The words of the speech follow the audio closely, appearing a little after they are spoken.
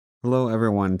Hello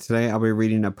everyone, today I'll be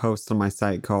reading a post on my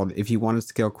site called If You Want to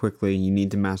Scale Quickly, You Need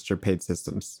to Master Paid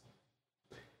Systems.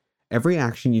 Every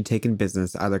action you take in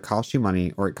business either costs you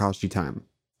money or it costs you time.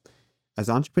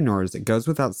 As entrepreneurs, it goes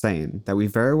without saying that we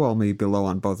very well may be low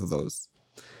on both of those.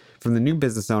 From the new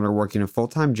business owner working a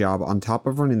full-time job on top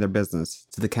of running their business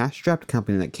to the cash-strapped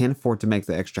company that can't afford to make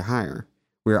the extra hire,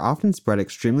 we are often spread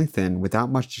extremely thin without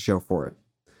much to show for it.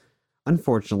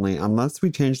 Unfortunately, unless we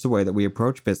change the way that we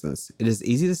approach business, it is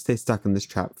easy to stay stuck in this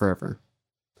trap forever.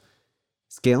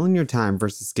 Scaling your time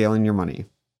versus scaling your money.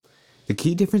 The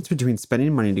key difference between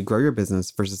spending money to grow your business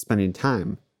versus spending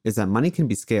time is that money can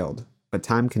be scaled, but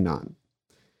time cannot.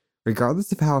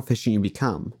 Regardless of how efficient you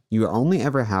become, you will only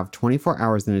ever have 24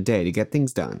 hours in a day to get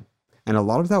things done, and a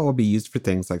lot of that will be used for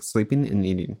things like sleeping and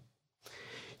eating.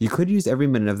 You could use every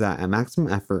minute of that at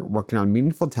maximum effort working on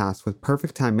meaningful tasks with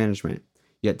perfect time management,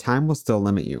 yet time will still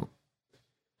limit you.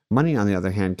 Money, on the other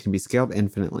hand, can be scaled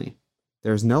infinitely.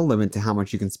 There is no limit to how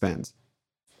much you can spend.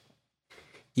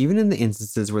 Even in the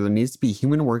instances where there needs to be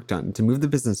human work done to move the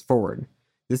business forward,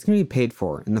 this can be paid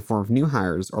for in the form of new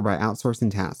hires or by outsourcing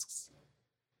tasks.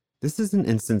 This is an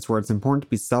instance where it's important to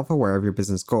be self-aware of your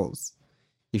business goals.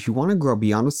 If you want to grow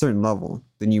beyond a certain level,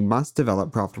 then you must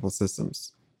develop profitable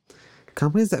systems.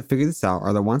 Companies that figure this out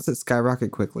are the ones that skyrocket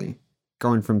quickly,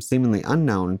 going from seemingly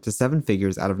unknown to 7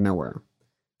 figures out of nowhere.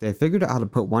 They have figured out how to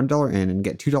put $1 in and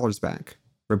get $2 back,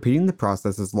 repeating the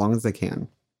process as long as they can.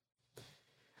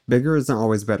 Bigger isn't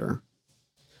always better.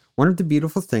 One of the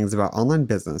beautiful things about online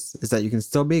business is that you can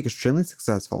still be extremely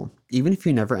successful, even if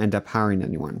you never end up hiring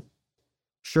anyone.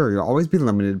 Sure, you'll always be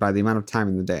limited by the amount of time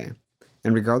in the day,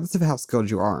 and regardless of how skilled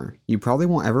you are, you probably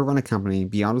won't ever run a company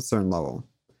beyond a certain level.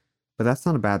 But that's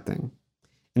not a bad thing.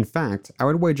 In fact, I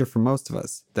would wager for most of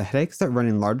us, the headaches that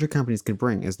running larger companies could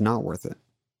bring is not worth it.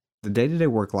 The day-to-day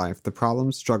work life, the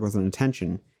problems, struggles, and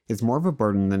attention is more of a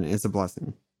burden than it is a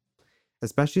blessing.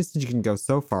 Especially since you can go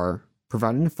so far,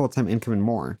 providing a full-time income and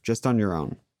more, just on your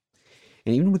own.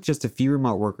 And even with just a few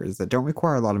remote workers that don't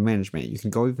require a lot of management, you can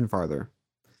go even farther.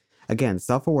 Again,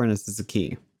 self-awareness is the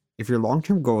key. If your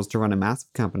long-term goal is to run a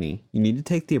massive company, you need to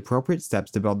take the appropriate steps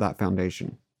to build that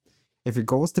foundation. If your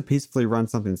goal is to peacefully run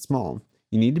something small,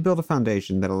 you need to build a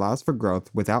foundation that allows for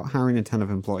growth without hiring a ton of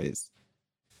employees.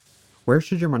 Where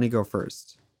should your money go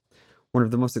first? One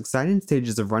of the most exciting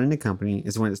stages of running a company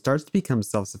is when it starts to become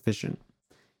self-sufficient.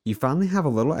 You finally have a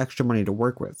little extra money to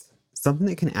work with, something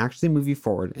that can actually move you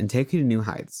forward and take you to new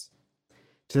heights.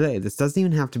 Today, this doesn't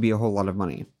even have to be a whole lot of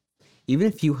money. Even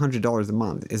a few $100s a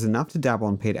month is enough to dabble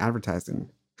in paid advertising,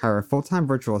 hire a full-time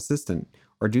virtual assistant,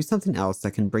 or do something else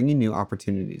that can bring you new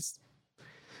opportunities.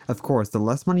 Of course, the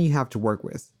less money you have to work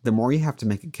with, the more you have to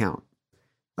make it count.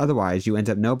 Otherwise, you end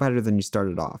up no better than you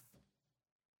started off.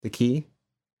 The key?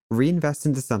 Reinvest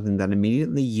into something that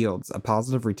immediately yields a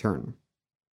positive return.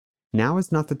 Now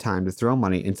is not the time to throw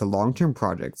money into long-term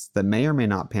projects that may or may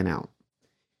not pan out.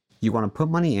 You want to put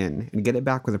money in and get it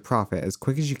back with a profit as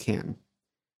quick as you can.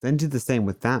 Then do the same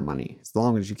with that money as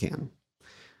long as you can.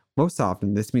 Most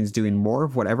often, this means doing more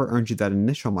of whatever earned you that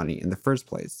initial money in the first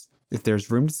place, if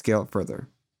there's room to scale it further.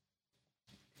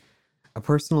 A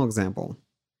personal example.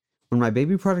 When my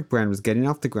baby product brand was getting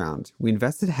off the ground, we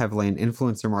invested heavily in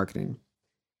influencer marketing.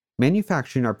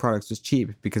 Manufacturing our products was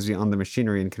cheap because we own the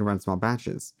machinery and can run small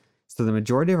batches, so the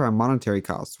majority of our monetary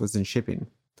cost was in shipping.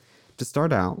 To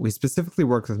start out, we specifically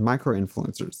worked with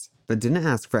micro-influencers that didn't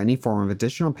ask for any form of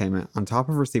additional payment on top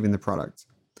of receiving the product.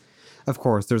 Of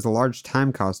course, there's a large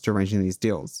time cost to arranging these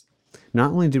deals.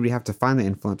 Not only did we have to find the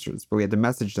influencers, but we had to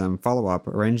message them, follow up,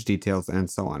 arrange details, and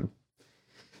so on.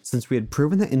 Since we had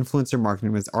proven that influencer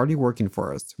marketing was already working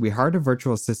for us, we hired a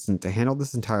virtual assistant to handle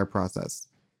this entire process.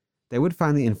 They would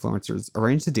find the influencers,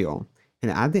 arrange the deal,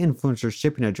 and add the influencer's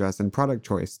shipping address and product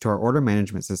choice to our order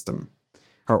management system.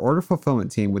 Our order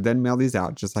fulfillment team would then mail these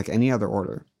out just like any other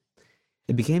order.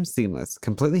 It became seamless,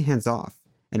 completely hands-off,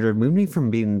 and it removed me from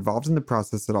being involved in the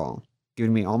process at all,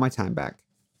 giving me all my time back.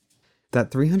 That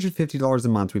 $350 a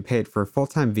month we paid for a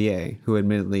full-time VA, who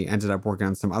admittedly ended up working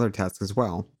on some other tasks as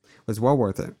well, was well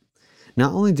worth it.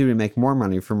 Not only did we make more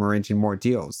money from arranging more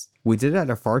deals, we did it at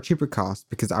a far cheaper cost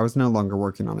because I was no longer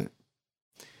working on it.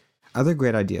 Other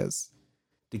great ideas.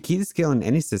 The key to scaling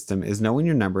any system is knowing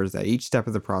your numbers at each step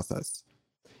of the process.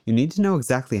 You need to know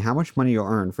exactly how much money you'll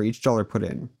earn for each dollar put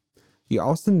in. You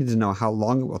also need to know how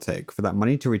long it will take for that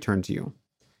money to return to you.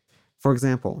 For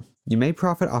example, you may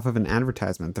profit off of an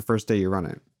advertisement the first day you run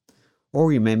it.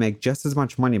 Or you may make just as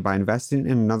much money by investing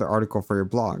in another article for your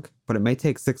blog, but it may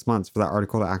take 6 months for that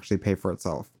article to actually pay for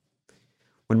itself.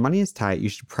 When money is tight, you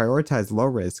should prioritize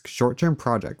low-risk, short-term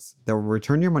projects that will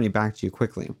return your money back to you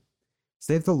quickly.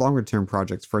 Save the longer term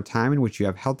projects for a time in which you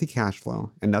have healthy cash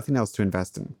flow and nothing else to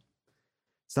invest in.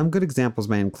 Some good examples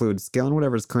may include scaling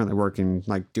whatever is currently working,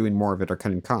 like doing more of it or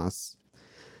cutting costs.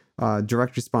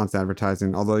 Direct response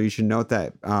advertising, although you should note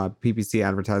that PPC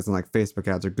advertising like Facebook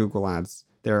ads or Google ads,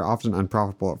 they're often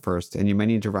unprofitable at first, and you may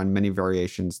need to run many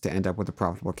variations to end up with a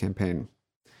profitable campaign.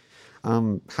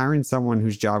 Hiring someone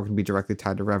whose job can be directly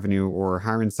tied to revenue, or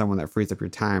hiring someone that frees up your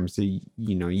time so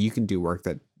you can do work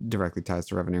that directly ties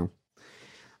to revenue.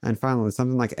 And finally,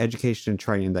 something like education and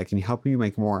training that can help you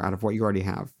make more out of what you already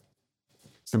have.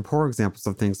 Some poor examples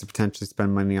of things to potentially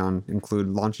spend money on include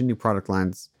launching new product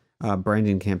lines,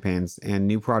 branding campaigns, and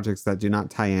new projects that do not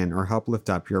tie in or help lift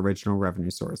up your original revenue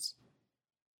source.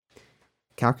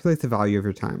 Calculate the value of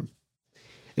your time.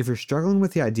 If you're struggling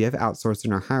with the idea of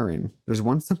outsourcing or hiring, there's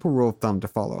one simple rule of thumb to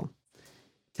follow.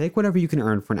 Take whatever you can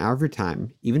earn for an hour of your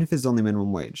time, even if it's only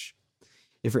minimum wage.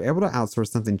 If you're able to outsource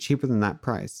something cheaper than that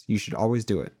price, you should always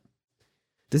do it.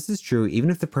 This is true even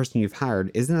if the person you've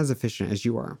hired isn't as efficient as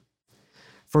you are.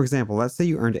 For example, let's say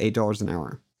you earned $8 an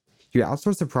hour. You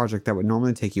outsource a project that would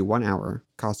normally take you 1 hour,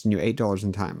 costing you $8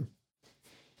 in time.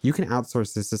 You can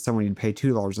outsource this to someone you'd pay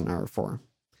 $2 an hour for.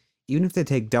 Even if they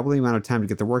take double the amount of time to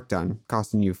get the work done,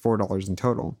 costing you $4 in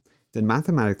total, then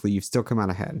mathematically you've still come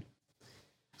out ahead.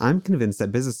 I'm convinced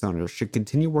that business owners should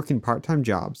continue working part-time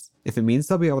jobs if it means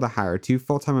they'll be able to hire 2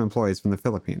 full-time employees from the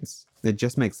Philippines. It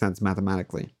just makes sense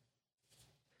mathematically.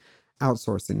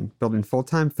 Outsourcing, building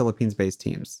full-time Philippines-based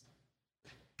teams.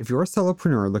 If you're a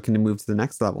solopreneur looking to move to the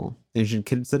next level, then you should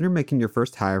consider making your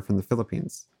first hire from the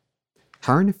Philippines.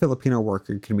 Hiring a Filipino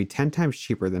worker can be 10 times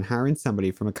cheaper than hiring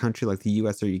somebody from a country like the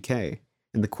US or UK,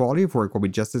 and the quality of work will be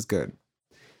just as good.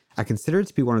 I consider it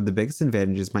to be one of the biggest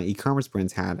advantages my e-commerce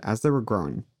brands had as they were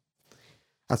growing.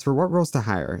 As for what roles to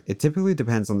hire, it typically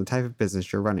depends on the type of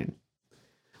business you're running.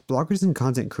 Bloggers and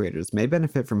content creators may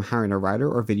benefit from hiring a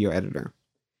writer or video editor.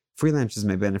 Freelancers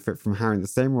may benefit from hiring the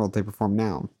same role they perform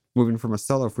now, moving from a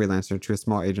solo freelancer to a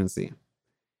small agency.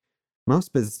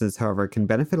 Most businesses, however, can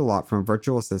benefit a lot from a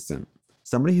virtual assistant,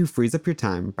 somebody who frees up your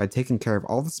time by taking care of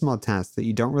all the small tasks that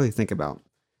you don't really think about.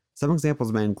 Some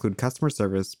examples may include customer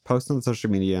service, posts on social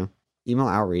media, email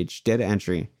outreach, data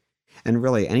entry, and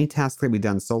really any task that can be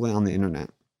done solely on the internet.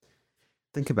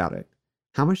 Think about it.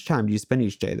 How much time do you spend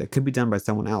each day that could be done by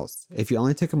someone else if you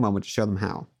only took a moment to show them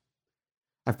how?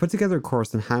 I've put together a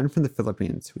course on hiring from the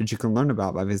Philippines, which you can learn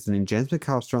about by visiting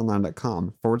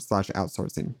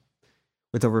jamesmcallisteronline.com/outsourcing.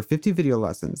 With over 50 video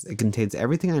lessons, it contains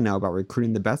everything I know about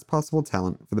recruiting the best possible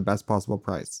talent for the best possible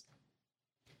price.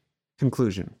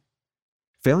 Conclusion.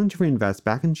 Failing to reinvest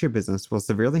back into your business will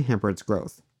severely hamper its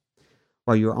growth.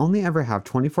 While you only ever have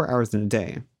 24 hours in a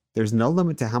day, there's no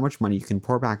limit to how much money you can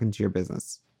pour back into your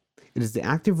business. It is the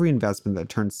active reinvestment that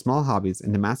turns small hobbies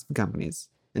into massive companies,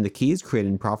 and the key is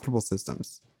creating profitable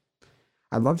systems.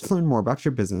 I'd love to learn more about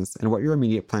your business and what your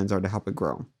immediate plans are to help it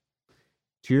grow.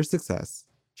 To your success,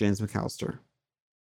 James McAllister.